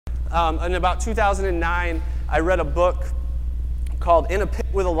In about 2009, I read a book called In a Pit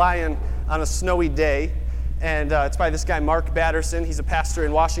with a Lion on a Snowy Day. And it's by this guy, Mark Batterson. He's a pastor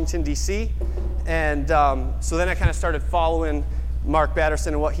in Washington, D.C. And so then I kind of started following Mark Batterson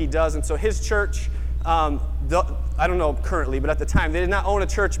and what he does. And so his church, I don't know currently, but at the time, they did not own a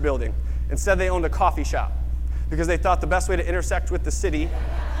church building. Instead, they owned a coffee shop because they thought the best way to intersect with the city.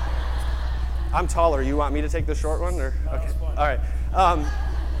 I'm taller. You want me to take the short one? Or? Okay. All right.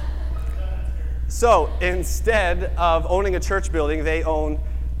 So instead of owning a church building, they owned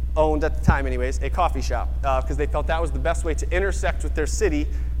at the time anyways, a coffee shop because they felt that was the best way to intersect with their city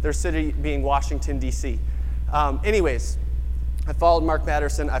being Washington, D.C. Anyways, I followed Mark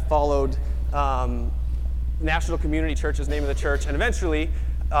Batterson. I followed National Community Church's name of the church, and eventually,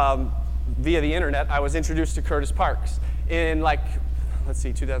 via the internet, I was introduced to Curtis Parks in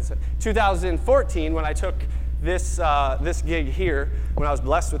 2014 when I took this gig here, when I was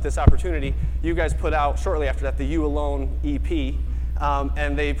blessed with this opportunity. You guys put out shortly after that the You Alone EP.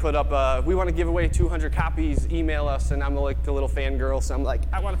 And they put up, we want to give away 200 copies, email us, and I'm like the little fangirl, so I'm like,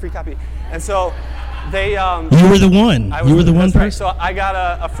 I want a free copy. And so they... you were the one. You were the one person. Right. So I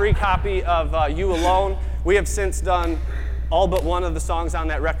got a free copy of You Alone. We have since done all but one of the songs on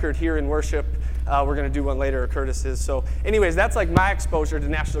that record here in worship. We're going to do one later, Curtis is. So anyways, that's like my exposure to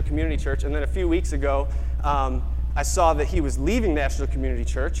National Community Church. And then a few weeks ago, I saw that he was leaving National Community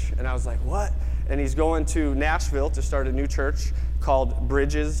Church, and I was like, what? And he's going to Nashville to start a new church called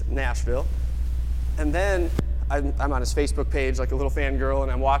Bridges Nashville. And then I'm on his Facebook page like a little fangirl,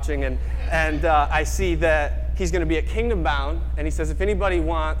 and I'm watching, and I see that he's going to be at Kingdom Bound, and he says, if anybody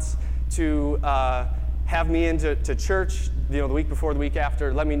wants to have me into church, the week before, the week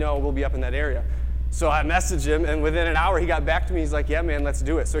after, let me know. We'll be up in that area. So I messaged him, and within an hour, he got back to me. He's like, yeah, man, let's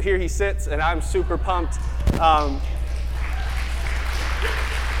do it. So here he sits, and I'm super pumped.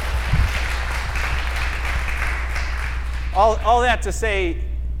 All that to say,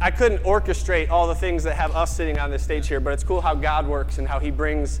 I couldn't orchestrate all the things that have us sitting on this stage here, but it's cool how God works and how he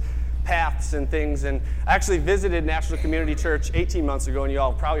brings paths and things. And I actually visited National Community Church 18 months ago, and you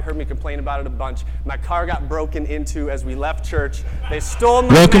all probably heard me complain about it a bunch. My car got broken into as we left church. They stole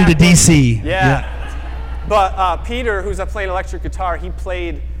my Welcome MacBook. to D.C. Yeah. But Peter, who's playing electric guitar, he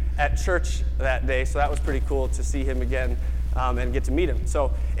played at church that day, so that was pretty cool to see him again. And get to meet him.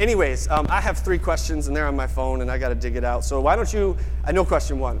 So anyways, I have 3 questions, and they're on my phone, and I got to dig it out. So why don't you, I know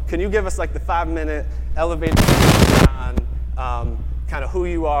question 1. Can you give us like the 5-minute elevator on kind of who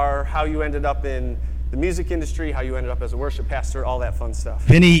you are, how you ended up in the music industry, how you ended up as a worship pastor, all that fun stuff.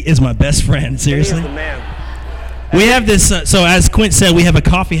 Vinny is my best friend, seriously. Vinny is the man. We have this, so as Quint said, we have a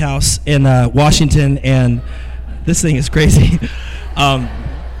coffee house in Washington, and this thing is crazy.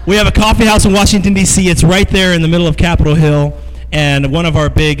 We have a coffee house in Washington, D.C. It's right there in the middle of Capitol Hill. And one of our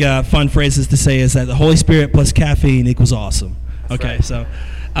big fun phrases to say is that the Holy Spirit plus caffeine equals awesome. Okay, right. So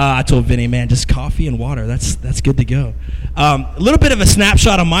I told Vinny, man, just coffee and water, that's good to go. A little bit of a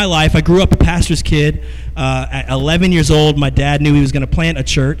snapshot of my life. I grew up a pastor's kid. At 11 years old, my dad knew he was going to plant a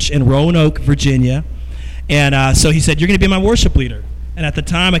church in Roanoke, Virginia. And so he said, you're going to be my worship leader. And at the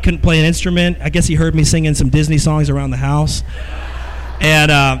time, I couldn't play an instrument. I guess he heard me singing some Disney songs around the house.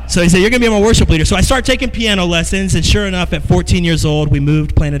 And so he said, you're going to be my worship leader. So I started taking piano lessons, and sure enough, at 14 years old, we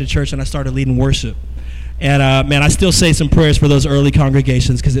moved, planted a church, and I started leading worship. And man, I still say some prayers for those early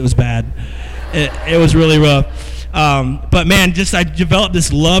congregations because it was bad. It was really rough. But man, I developed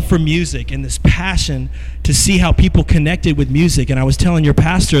this love for music and this passion to see how people connected with music. And I was telling your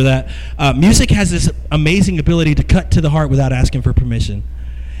pastor that music has this amazing ability to cut to the heart without asking for permission.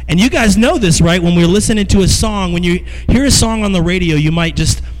 And you guys know this, right? When we're listening to a song, when you hear a song on the radio, you might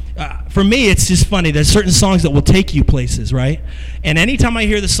just, for me, it's just funny. There's certain songs that will take you places, right? And anytime I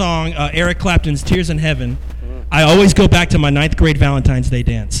hear the song, Eric Clapton's Tears in Heaven, I always go back to my 9th grade Valentine's Day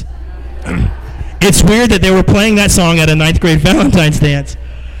dance. It's weird that they were playing that song at a 9th grade Valentine's dance.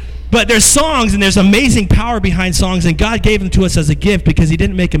 But there's songs, and there's amazing power behind songs, and God gave them to us as a gift because he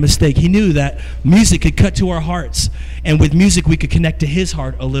didn't make a mistake. He knew that music could cut to our hearts, and with music we could connect to his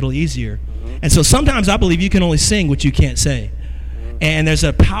heart a little easier. Mm-hmm. And so sometimes I believe you can only sing what you can't say. Mm-hmm. And there's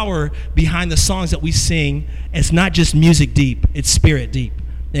a power behind the songs that we sing. It's not just music deep, it's spirit deep.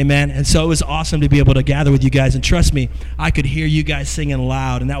 Amen. And so it was awesome to be able to gather with you guys. And trust me, I could hear you guys singing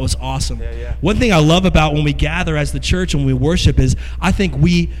loud, and that was awesome. Yeah. One thing I love about when we gather as the church and we worship is I think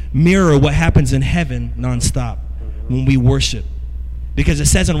we mirror what happens in heaven nonstop when we worship. Because it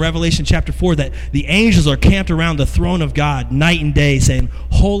says in Revelation chapter 4 that the angels are camped around the throne of God night and day saying,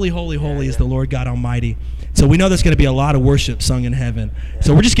 holy, holy, holy is the Lord God Almighty. So we know there's going to be a lot of worship sung in heaven.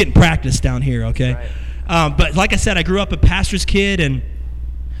 So we're just getting practice down here, okay? Right. But like I said, I grew up a pastor's kid, and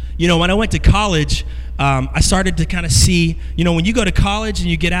When I went to college, I started to kind of see, when you go to college and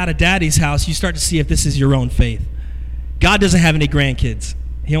you get out of daddy's house, you start to see if this is your own faith. God doesn't have any grandkids.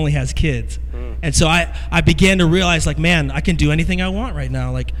 He only has kids. And so I began to realize, like, man, I can do anything I want right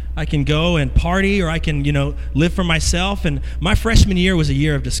now. Like, I can go and party, or I can, live for myself. And my freshman year was a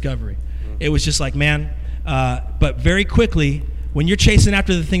year of discovery. It was just like, man, but very quickly, when you're chasing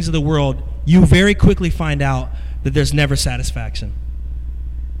after the things of the world, you very quickly find out that there's never satisfaction.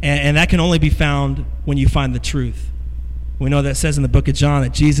 And that can only be found when you find the truth. We know that it says in the book of John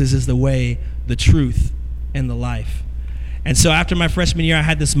that Jesus is the way, the truth, and the life. And so after my freshman year, I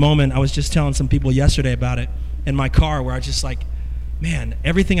had this moment. I was just telling some people yesterday about it in my car, where I was just like, man,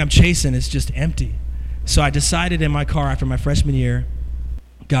 everything I'm chasing is just empty. So I decided in my car after my freshman year,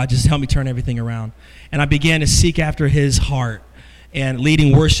 God, just help me turn everything around. And I began to seek after his heart and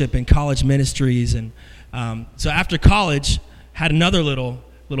leading worship in college ministries. And so after college, had another little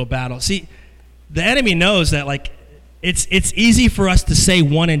battle. See, the enemy knows that, like, it's easy for us to say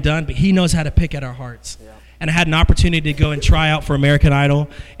one and done, but he knows how to pick at our hearts. Yeah. And I had an opportunity to go and try out for American Idol,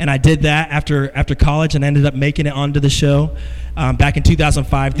 and I did that after college, and ended up making it onto the show back in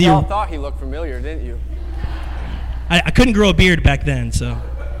 2005. You all thought he looked familiar, didn't you? I couldn't grow a beard back then, so.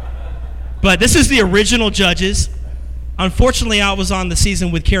 But this is the original judges. Unfortunately, I was on the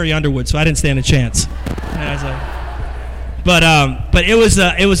season with Carrie Underwood, so I didn't stand a chance. But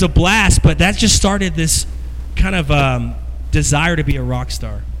it was a blast. But that just started this kind of desire to be a rock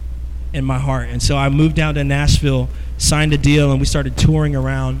star in my heart. And so I moved down to Nashville, signed a deal, and we started touring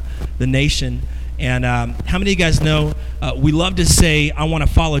around the nation. And how many of you guys know we love to say, I want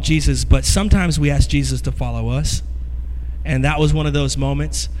to follow Jesus, but sometimes we ask Jesus to follow us. And that was one of those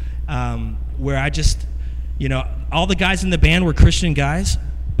moments where I just, all the guys in the band were Christian guys,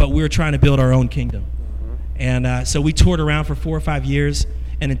 but we were trying to build our own kingdom. And so we toured around for 4 or 5 years.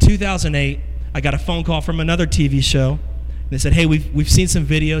 And in 2008, I got a phone call from another TV show. They said, hey, we've seen some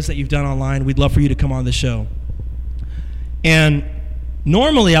videos that you've done online. We'd love for you to come on the show. And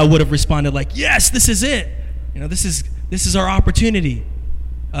normally I would have responded like, yes, this is it. This is our opportunity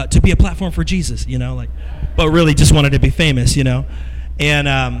to be a platform for Jesus, but really just wanted to be famous,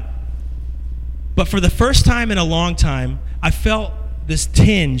 And but for the first time in a long time, I felt this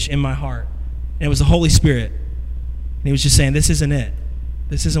tinge in my heart. And it was the Holy Spirit. And he was just saying, this isn't it.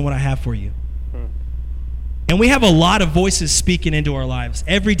 This isn't what I have for you. And we have a lot of voices speaking into our lives.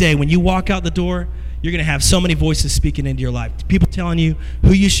 Every day when you walk out the door, you're going to have so many voices speaking into your life. People telling you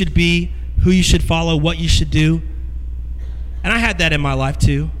who you should be, who you should follow, what you should do. And I had that in my life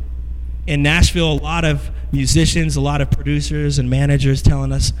too. In Nashville, a lot of musicians, a lot of producers and managers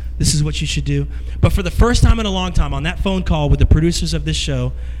telling us this is what you should do. But for the first time in a long time, on that phone call with the producers of this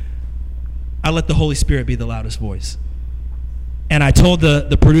show, I let the Holy Spirit be the loudest voice. And I told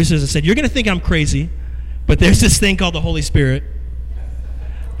the producers, I said, you're going to think I'm crazy, but there's this thing called the Holy Spirit.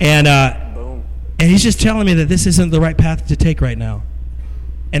 And he's just telling me that this isn't the right path to take right now.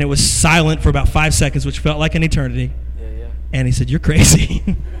 And it was silent for about 5 seconds, which felt like an eternity. Yeah. And he said, you're crazy.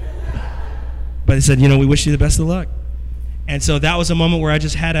 But he said, we wish you the best of luck. And so that was a moment where I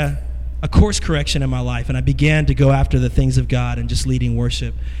just had a course correction in my life, and I began to go after the things of God and just leading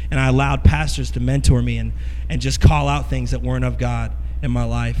worship. And I allowed pastors to mentor me and just call out things that weren't of God in my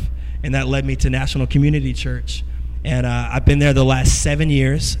life. And that led me to National Community Church. And I've been there the last 7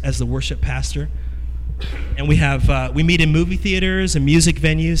 years as the worship pastor. And we meet in movie theaters and music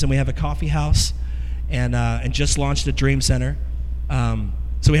venues, and we have a coffee house, and just launched a Dream Center.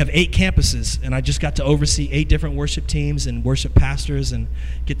 So we have 8 campuses, and I just got to oversee 8 different worship teams and worship pastors, and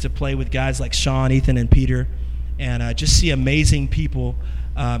get to play with guys like Sean, Ethan, and Peter, and just see amazing people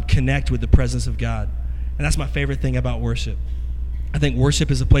connect with the presence of God. And that's my favorite thing about worship. I think worship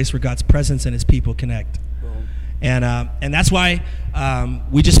is a place where God's presence and his people connect. And that's why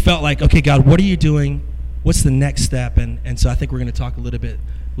we just felt like, okay, God, what are you doing? What's the next step? And so I think we're going to talk a little bit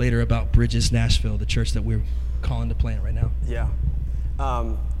later about Bridges Nashville, the church that we're calling to plant right now. Yeah.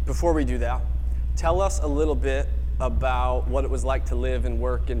 Before we do that, tell us a little bit about what it was like to live and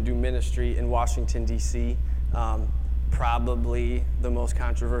work and do ministry in Washington, D.C., probably the most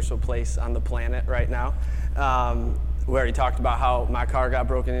controversial place on the planet right now. We already talked about how my car got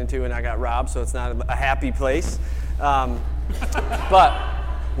broken into and I got robbed, so it's not a happy place. But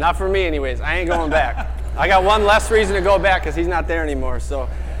not for me anyways. I ain't going back. I got one less reason to go back because he's not there anymore. So,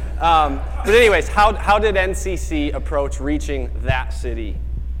 but anyways, how did NCC approach reaching that city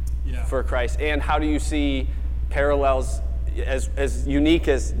for Christ? And how do you see parallels, as unique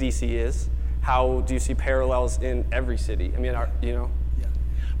as DC is, how do you see parallels in every city? I mean,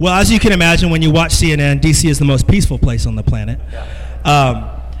 Well, as you can imagine, when you watch CNN, DC is the most peaceful place on the planet.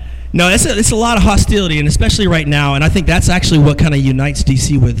 Yeah. No, it's a lot of hostility, and especially right now. And I think that's actually what kind of unites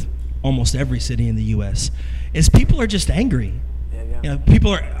DC with almost every city in the U.S. is people are just angry. Yeah. You know,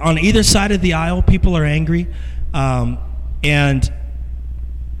 people are on either side of the aisle. People are angry, and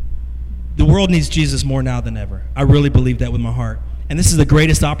the world needs Jesus more now than ever. I really believe that with my heart. And this is the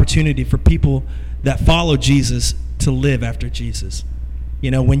greatest opportunity for people that follow Jesus to live after Jesus.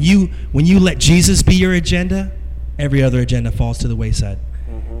 You know, when you let Jesus be your agenda, every other agenda falls to the wayside.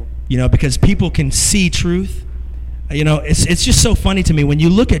 You know, because people can see truth. You know, it's just so funny to me when you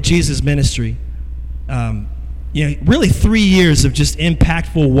look at Jesus' ministry. You know, really 3 years of just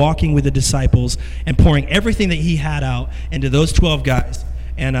impactful walking with the disciples and pouring everything that he had out into those 12 guys,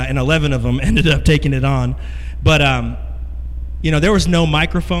 and 11 of them ended up taking it on. But you know, there was no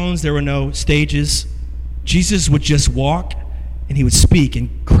microphones, there were no stages. Jesus would just walk and he would speak,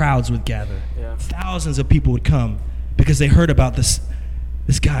 and crowds would gather. Yeah. Thousands of people would come because they heard about this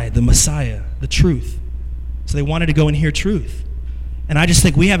guy, the Messiah, the truth. So they wanted to go and hear truth. And I just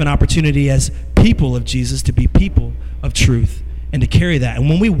think we have an opportunity as people of Jesus to be people of truth and to carry that. And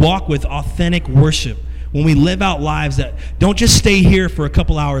when we walk with authentic worship, when we live out lives that don't just stay here for a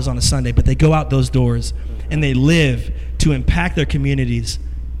couple hours on a Sunday, but they go out those doors and they live to impact their communities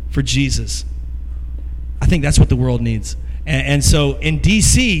for Jesus, I think that's what the world needs. And so in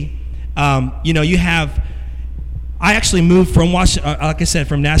D.C., you know, you have... I actually moved from like I said,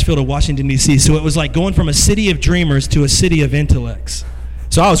 from Nashville to Washington, D.C., so it was like going from a city of dreamers to a city of intellects.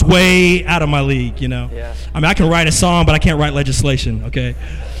 So I was way out of my league, you know. Yeah. I mean, I can write a song, but I can't write legislation, okay?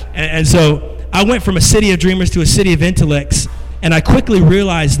 And so I went from a city of dreamers to a city of intellects, and I quickly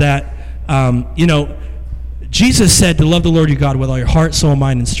realized that, you know, Jesus said to love the Lord your God with all your heart, soul,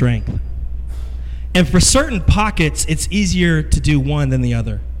 mind, and strength. And for certain pockets, it's easier to do one than the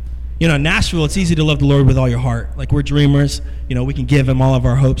other. You know, in Nashville, it's easy to love the Lord with all your heart. Like, we're dreamers. You know, we can give him all of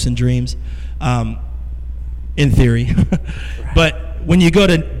our hopes and dreams, in theory. But when you go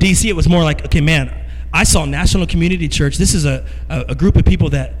to D.C., it was more like, okay, man, I saw National Community Church. This is a group of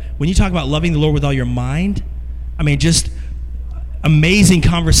people that, when you talk about loving the Lord with all your mind, I mean, just amazing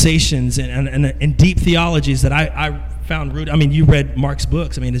conversations and deep theologies that I found rooted. I mean, you read Mark's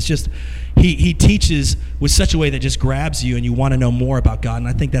books. I mean, it's just, he teaches with such a way that just grabs you and you want to know more about God. And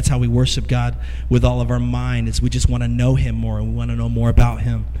I think that's how we worship God with all of our mind, is we just want to know him more and we want to know more about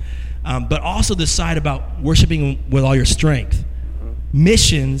him. But also the side about worshiping with all your strength.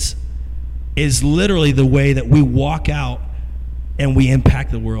 Missions is literally the way that we walk out and we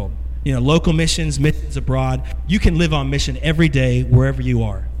impact the world. You know, local missions, missions abroad. You can live on mission every day wherever you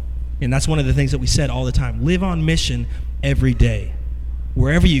are. And that's one of the things that we said all the time. Live on mission every day,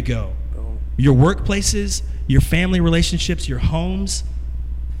 wherever you go. Your workplaces, your family relationships, your homes.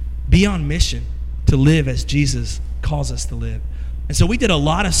 Be on mission to live as Jesus calls us to live. And so we did a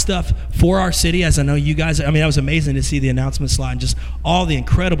lot of stuff for our city, as I know you guys, I mean, that was amazing to see the announcement slide and just all the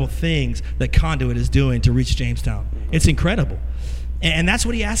incredible things that Conduit is doing to reach Jamestown. It's incredible. And that's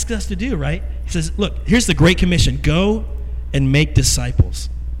what he asks us to do, right? He says, look, here's the Great Commission. Go and make disciples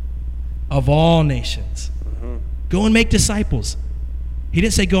of all nations. Go and make disciples. He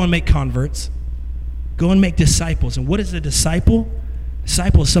didn't say go and make converts. Go and make disciples. And what is a disciple?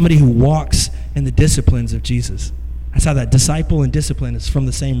 Disciple is somebody who walks in the disciplines of Jesus. That's how that disciple and discipline is from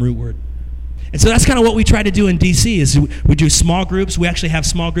the same root word. And so that's kind of what we try to do in D.C. is we do small groups. We actually have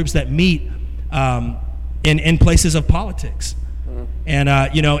small groups that meet in places of politics.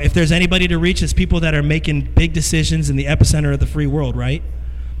 And, you know, if there's anybody to reach, it's people that are making big decisions in the epicenter of the free world, right?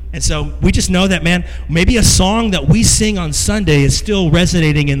 And so we just know that, man, maybe a song that we sing on Sunday is still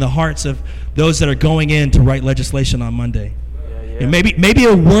resonating in the hearts of those that are going in to write legislation on Monday. And maybe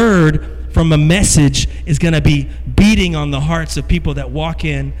a word from a message is going to be beating on the hearts of people that walk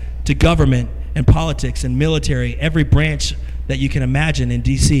in to government and politics and military, every branch that you can imagine in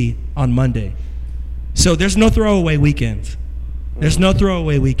D.C. on Monday. So there's no throwaway weekends. There's no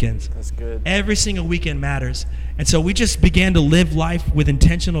throwaway weekends. That's good. Every single weekend matters. And so we just began to live life with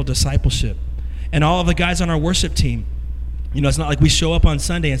intentional discipleship. And all of the guys on our worship team, you know, it's not like we show up on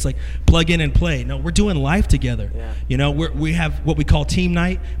Sunday and it's like plug in and play. No, we're doing life together. Yeah. You know, we have what we call team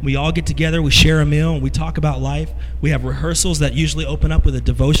night. We all get together, we share a meal, and we talk about life. We have rehearsals that usually open up with a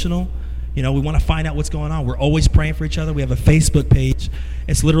devotional. You know, we want to find out what's going on. We're always praying for each other. We have a Facebook page.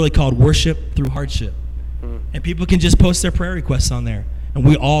 It's literally called Worship Through Hardship. And people can just post their prayer requests on there. And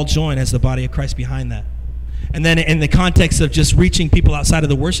we all join as the body of Christ behind that. And then in the context of just reaching people outside of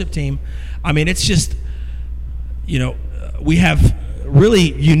the worship team, I mean, it's just, you know, we have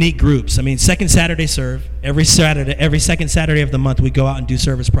really unique groups. I mean, Second Saturday Serve. Every second Saturday of the month, we go out and do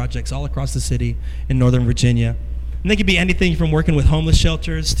service projects all across the city in Northern Virginia. And they could be anything from working with homeless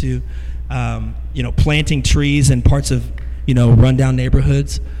shelters to, planting trees in parts of, rundown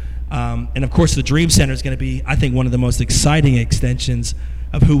neighborhoods. And of course, the Dream Center is going to be, I think, one of the most exciting extensions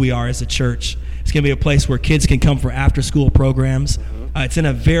of who we are as a church. It's going to be a place where kids can come for after-school programs. It's in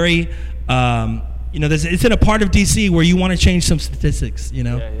a very, it's in a part of D.C. where you want to change some statistics,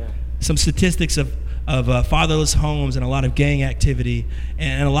 some statistics of fatherless homes and a lot of gang activity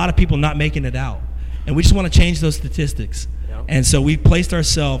and a lot of people not making it out. And we just want to change those statistics. Yep. And so we've placed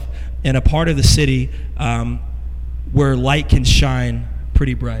ourselves in a part of the city where light can shine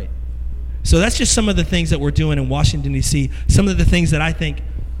pretty bright. So that's just some of the things that we're doing in Washington, D.C., some of the things that I think,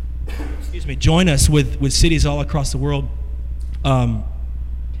 join us with cities all across the world.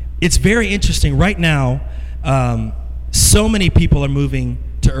 It's very interesting. Right now, so many people are moving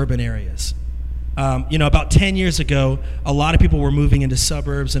to urban areas. About 10 years ago, a lot of people were moving into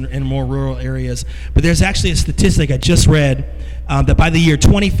suburbs and more rural areas. But there's actually a statistic I just read that by the year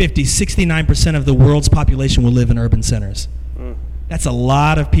 2050, 69% of the world's population will live in urban centers. That's a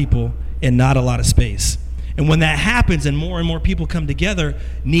lot of people and not a lot of space. And when that happens and more people come together,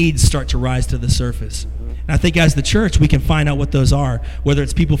 needs start to rise to the surface. And I think as the church, we can find out what those are, whether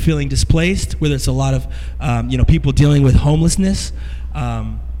it's people feeling displaced, whether it's a lot of people dealing with homelessness,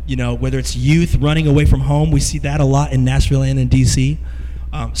 whether it's youth running away from home. We see that a lot in Nashville and in D.C.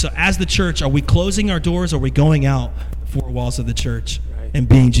 So as the church, are we closing our doors or are we going out the four walls of the church and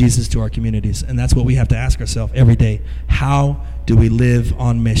being Jesus to our communities? And that's what we have to ask ourselves every day. How do we live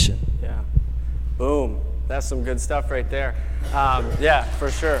on mission? Yeah. Boom. That's some good stuff right there. For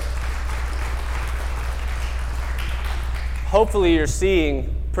sure. Hopefully you're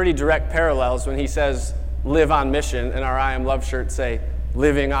seeing pretty direct parallels when he says live on mission and our I Am Love shirts say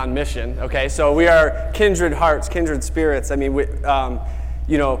living on mission. Okay, so we are kindred hearts, kindred spirits. I mean, if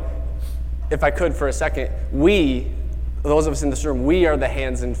I could for a second, those of us in this room, we are the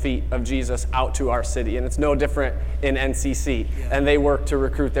hands and feet of Jesus out to our city. And it's no different in NCC. Yeah. And they work to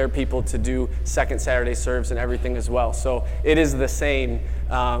recruit their people to do second Saturday serves and everything as well. So it is the same.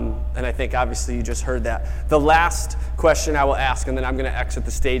 And I think obviously you just heard that. The last question I will ask, and then I'm going to exit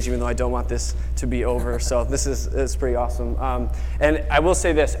the stage even though I don't want this to be over. So this is pretty awesome. And I will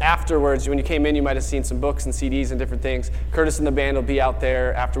say this, afterwards, when you came in, you might have seen some books and CDs and different things. Curtis and the band will be out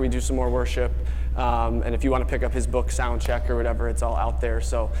there after we do some more worship. And if you want to pick up his book, Sound Check or whatever, it's all out there.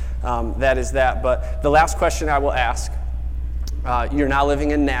 So that is that. But the last question I will ask, you're now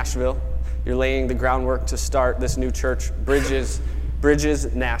living in Nashville. You're laying the groundwork to start this new church, Bridges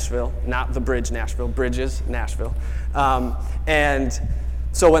Nashville, not the Bridge Nashville, Bridges Nashville. And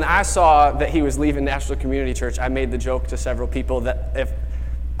so when I saw that he was leaving Nashville Community Church, I made the joke to several people that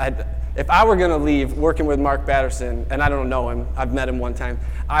if I were going to leave working with Mark Batterson, and I don't know him, I've met him one time,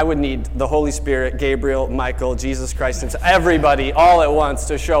 I would need the Holy Spirit, Gabriel, Michael, Jesus Christ, and everybody all at once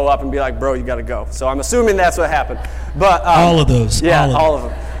to show up and be like, bro, you got to go. So I'm assuming that's what happened. But all of those. Yeah, all of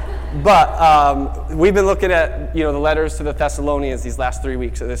them. But we've been looking at the letters to the Thessalonians these last 3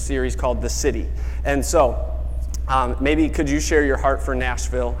 weeks of this series called The City. And so maybe could you share your heart for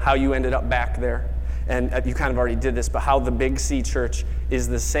Nashville, how you ended up back there? And you kind of already did this, but how the Big C Church is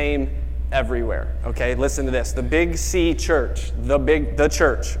the same everywhere. Okay, listen to this. The Big C Church, the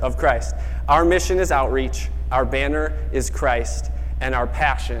Church of Christ. Our mission is outreach, our banner is Christ, and our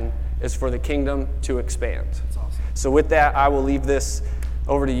passion is for the kingdom to expand. That's awesome. So with that, I will leave this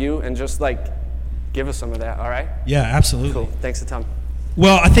over to you and just give us some of that, all right? Yeah, absolutely. Cool. Thanks a ton.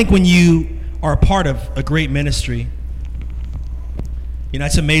 Well, I think when you are a part of a great ministry,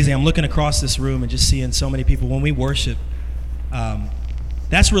 it's amazing. I'm looking across this room and just seeing so many people. When we worship,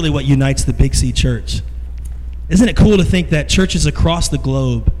 that's really what unites the Big C Church. Isn't it cool to think that churches across the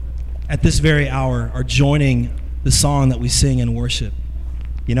globe at this very hour are joining the song that we sing in worship?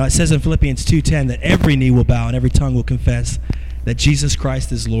 It says in Philippians 2:10 that every knee will bow and every tongue will confess that Jesus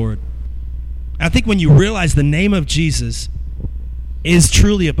Christ is Lord. I think when you realize the name of Jesus is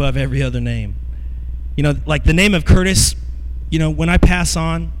truly above every other name. Like the name of Curtis, when I pass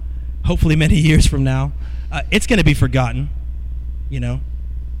on, hopefully many years from now, it's going to be forgotten,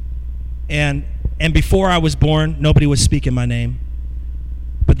 And before I was born, nobody was speaking my name.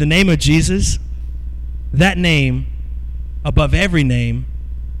 But the name of Jesus, that name, above every name,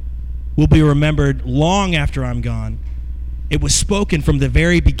 will be remembered long after I'm gone. It was spoken from the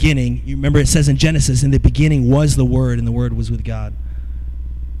very beginning. You remember it says in Genesis, in the beginning was the Word, and the Word was with God.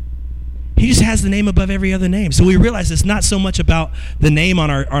 He just has the name above every other name. So we realize it's not so much about the name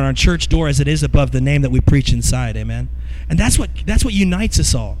on our church door as it is above the name that we preach inside. Amen. And that's what unites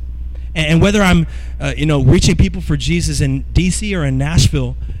us all. And whether I'm reaching people for Jesus in DC or in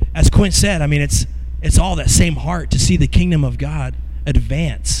Nashville, as Quint said, I mean it's it's all that same heart to see the kingdom of God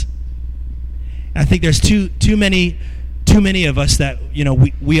advance. And I think there's too many of us that,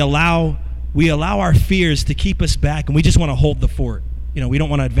 we allow our fears to keep us back, and we just want to hold the fort. We don't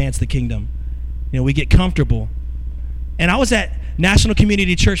want to advance the kingdom. We get comfortable. And I was at National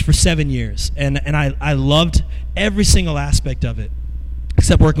Community Church for 7 years, and I loved every single aspect of it,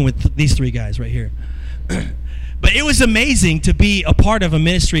 except working with these three guys right here. But it was amazing to be a part of a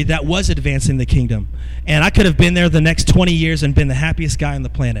ministry that was advancing the kingdom. And I could have been there the next 20 years and been the happiest guy on the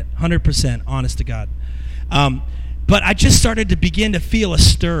planet, 100%, honest to God. But I just started to begin to feel a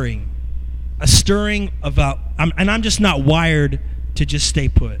stirring about, and I'm just not wired to just stay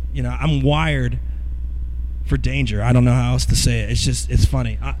put. I'm wired for danger. I don't know how else to say it. It's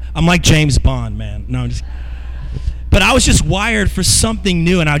funny. I'm like James Bond, man. No, but I was just wired for something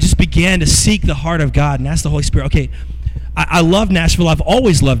new, and I just began to seek the heart of God and ask the Holy Spirit, okay, I love Nashville. I've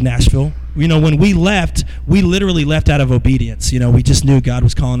always loved Nashville. When we left, we literally left out of obedience. We just knew God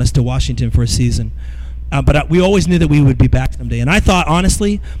was calling us to Washington for a season. But we always knew that we would be back someday. And I thought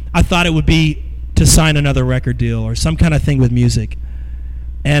it would be to sign another record deal or some kind of thing with music.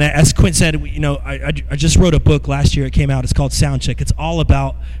 And as Quint said, I just wrote a book last year. It came out. It's called Soundcheck. It's all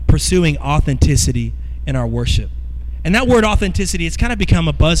about pursuing authenticity in our worship. And that word authenticity, it's kind of become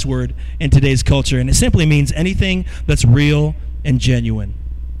a buzzword in today's culture. And it simply means anything that's real and genuine.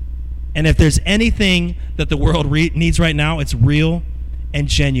 And if there's anything that the world needs right now, it's real and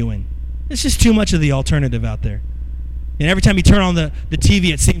genuine. There's just too much of the alternative out there. And every time you turn on the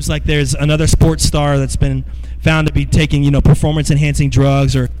TV, it seems like there's another sports star that's been found to be taking, performance-enhancing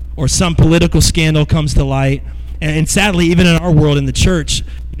drugs, or some political scandal comes to light. And sadly, even in our world, in the church,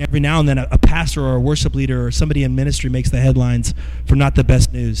 every now and then a pastor or a worship leader or somebody in ministry makes the headlines for not the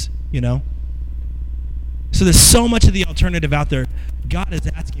best news, So there's so much of the alternative out there. God is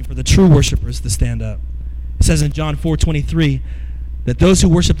asking for the true worshipers to stand up. It says in John 4:23 that those who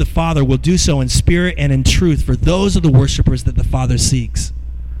worship the Father will do so in spirit and in truth, for those are the worshipers that the Father seeks.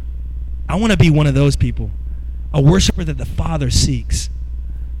 I want to be one of those people, a worshiper that the Father seeks.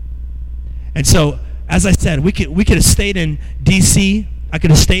 And so, as I said, we could have stayed in D.C., I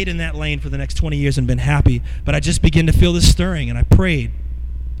could have stayed in that lane for the next 20 years and been happy, but I just began to feel this stirring, and I prayed.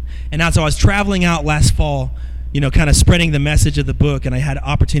 And as I was traveling out last fall, kind of spreading the message of the book, and I had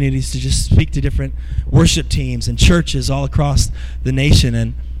opportunities to just speak to different worship teams and churches all across the nation.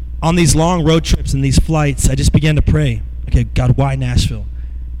 And on these long road trips and these flights, I just began to pray, okay, God, why Nashville?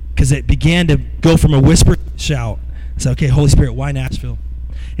 Because it began to go from a whisper to a shout. I said, okay, Holy Spirit, why Nashville?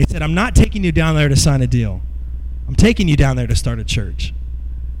 He said, I'm not taking you down there to sign a deal. I'm taking you down there to start a church.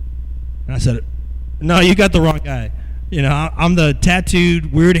 And I said, no, you got the wrong guy. I'm the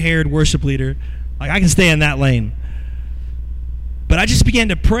tattooed, weird-haired worship leader. I can stay in that lane. But I just began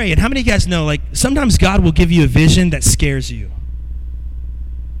to pray. And how many of you guys know, sometimes God will give you a vision that scares you.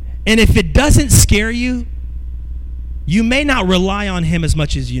 And if it doesn't scare you, you may not rely on him as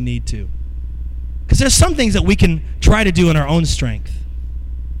much as you need to. Because there's some things that we can try to do in our own strength.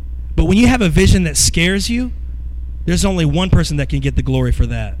 But when you have a vision that scares you, there's only one person that can get the glory for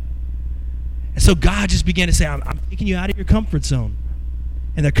that. And so God just began to say, I'm taking you out of your comfort zone.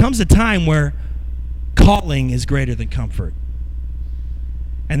 And there comes a time where calling is greater than comfort.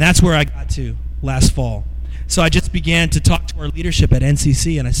 And that's where I got to last fall. So I just began to talk to our leadership at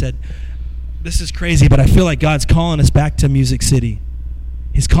NCC, and I said, this is crazy, but I feel like God's calling us back to Music City.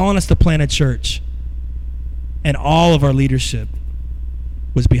 He's calling us to plant a church. And all of our leadership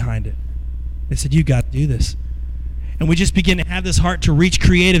was behind it. They said, you got to do this. And we just begin to have this heart to reach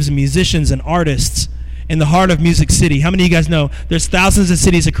creatives and musicians and artists in the heart of Music City. How many of you guys know there's thousands of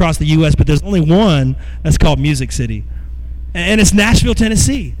cities across the U.S., but there's only one that's called Music City? And it's Nashville,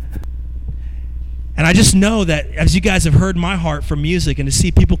 Tennessee. And I just know that as you guys have heard my heart for music and to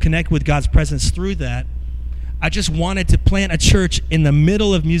see people connect with God's presence through that, I just wanted to plant a church in the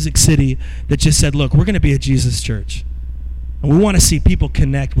middle of Music City that just said, look, we're going to be a Jesus church. And we want to see people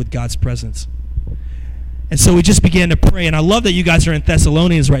connect with God's presence. And so we just began to pray. And I love that you guys are in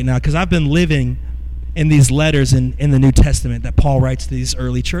Thessalonians right now, because I've been living in these letters in the New Testament that Paul writes to these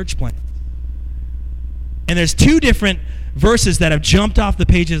early church plants. And there's two different verses that have jumped off the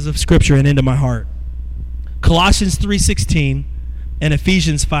pages of Scripture and into my heart. Colossians 3:16 and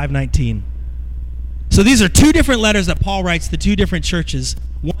Ephesians 5:19. So these are two different letters that Paul writes to two different churches,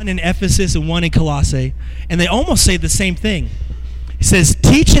 one in Ephesus and one in Colossae, and they almost say the same thing. He says,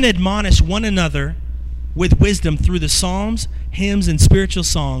 teach and admonish one another with wisdom through the psalms, hymns, and spiritual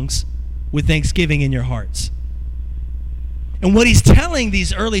songs with thanksgiving in your hearts. And what he's telling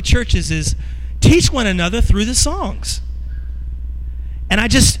these early churches is, teach one another through the songs. And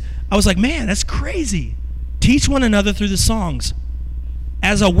I was like, man, that's crazy. Teach one another through the songs.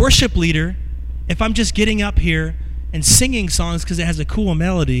 As a worship leader, if I'm just getting up here and singing songs because it has a cool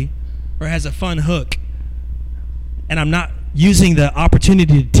melody or has a fun hook, and I'm not using the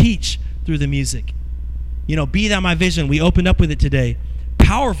opportunity to teach through the music. Be thou my vision. We opened up with it today.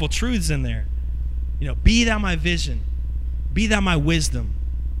 Powerful truths in there. Be thou my vision. Be thou my wisdom.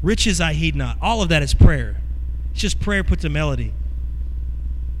 Riches I heed not. All of that is prayer. It's just prayer put to melody.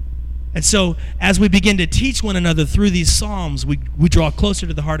 And so as we begin to teach one another through these psalms, we draw closer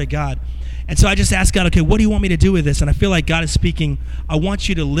to the heart of God. And so I just asked God, okay, what do you want me to do with this? And I feel like God is speaking, I want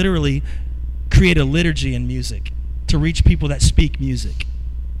you to literally create a liturgy in music to reach people that speak music.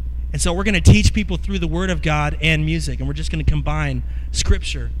 And so we're going to teach people through the Word of God and music, and we're just going to combine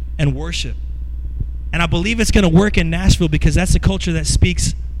Scripture and worship. And I believe it's going to work in Nashville because that's the culture that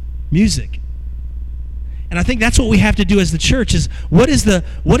speaks music. And I think that's what we have to do as the church is what is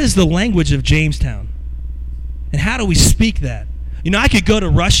the language of Jamestown? And how do we speak that? I could go to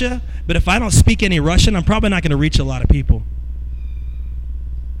Russia, but if I don't speak any Russian, I'm probably not going to reach a lot of people.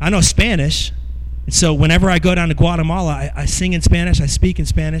 I know Spanish. And so whenever I go down to Guatemala, I sing in Spanish, I speak in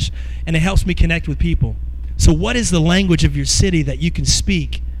Spanish, and it helps me connect with people. So what is the language of your city that you can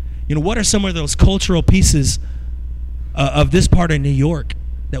speak? What are some of those cultural pieces of this part of New York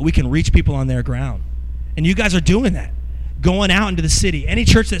that we can reach people on their ground? And you guys are doing that, going out into the city. Any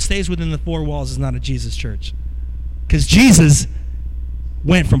church that stays within the four walls is not a Jesus church. Because Jesus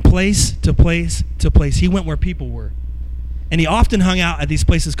went from place to place to place. He went where people were. And he often hung out at these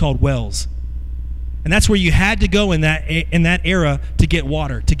places called wells. And that's where you had to go in that era to get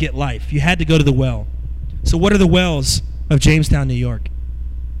water, to get life. You had to go to the well. So what are the wells of Jamestown, New York?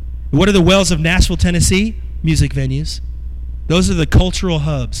 What are the wells of Nashville, Tennessee? Music venues. Those are the cultural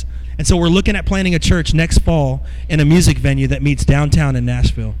hubs. And so we're looking at planning a church next fall in a music venue that meets downtown in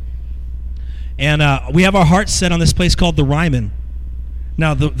Nashville. And we have our hearts set on this place called the Ryman.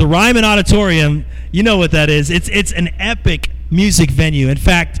 Now, the Ryman Auditorium, you know what that is. It's an epic music venue. In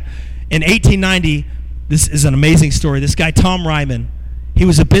fact, in 1890, this is an amazing story. This guy, Tom Ryman, he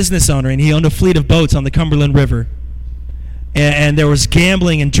was a business owner, and he owned a fleet of boats on the Cumberland River. And there was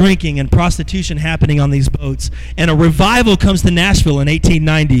gambling and drinking and prostitution happening on these boats. And a revival comes to Nashville in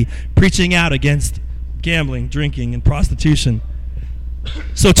 1890, preaching out against gambling, drinking, and prostitution.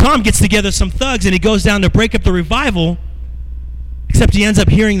 So Tom gets together some thugs, and he goes down to break up the revival, except he ends up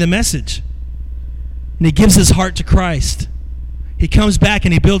hearing the message. And he gives his heart to Christ. He comes back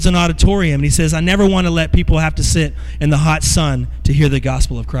and he builds an auditorium, and he says, I never want to let people have to sit in the hot sun to hear the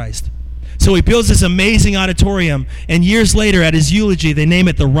gospel of Christ. So he builds this amazing auditorium, and years later at his eulogy, they name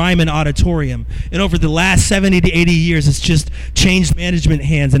it the Ryman Auditorium. And over the last 70 to 80 years, it's just changed management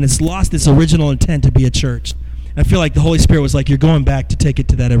hands, and it's lost its original intent to be a church. And I feel like the Holy Spirit was like, you're going back to take it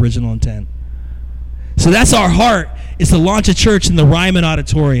to that original intent. So that's our heart, is to launch a church in the Ryman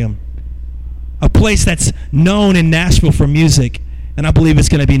Auditorium, a place that's known in Nashville for music, and I believe it's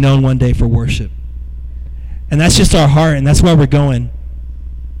going to be known one day for worship. And that's just our heart, and that's where we're going.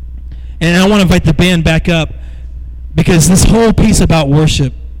 And I want to invite the band back up, because this whole piece about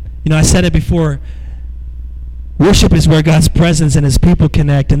worship, I said it before, worship is where God's presence and his people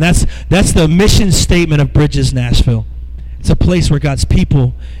connect, and that's the mission statement of Bridges Nashville. It's a place where God's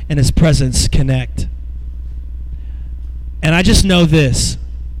people and his presence connect. And I just know this,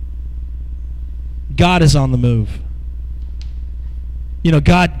 God is on the move.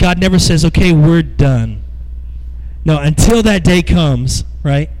 God never says, okay, we're done. No, until that day comes,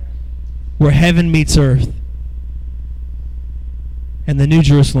 right, where heaven meets earth and the New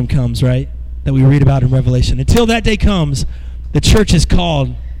Jerusalem comes, right, that we read about in Revelation. Until that day comes, the church is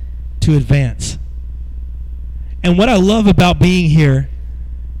called to advance. And what I love about being here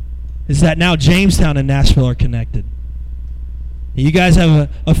is that now Jamestown and Nashville are connected. You guys have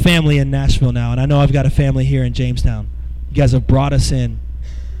a family in Nashville now, and I know I've got a family here in Jamestown. You guys have brought us in.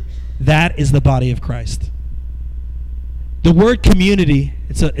 That is the body of Christ. The word community,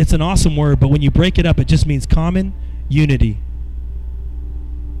 it's an awesome word, but when you break it up, it just means common unity.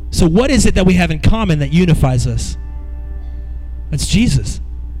 So what is it that we have in common that unifies us? It's Jesus.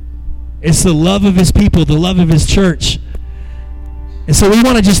 It's the love of his people, the love of his church. And so we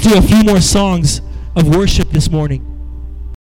want to just do a few more songs of worship this morning.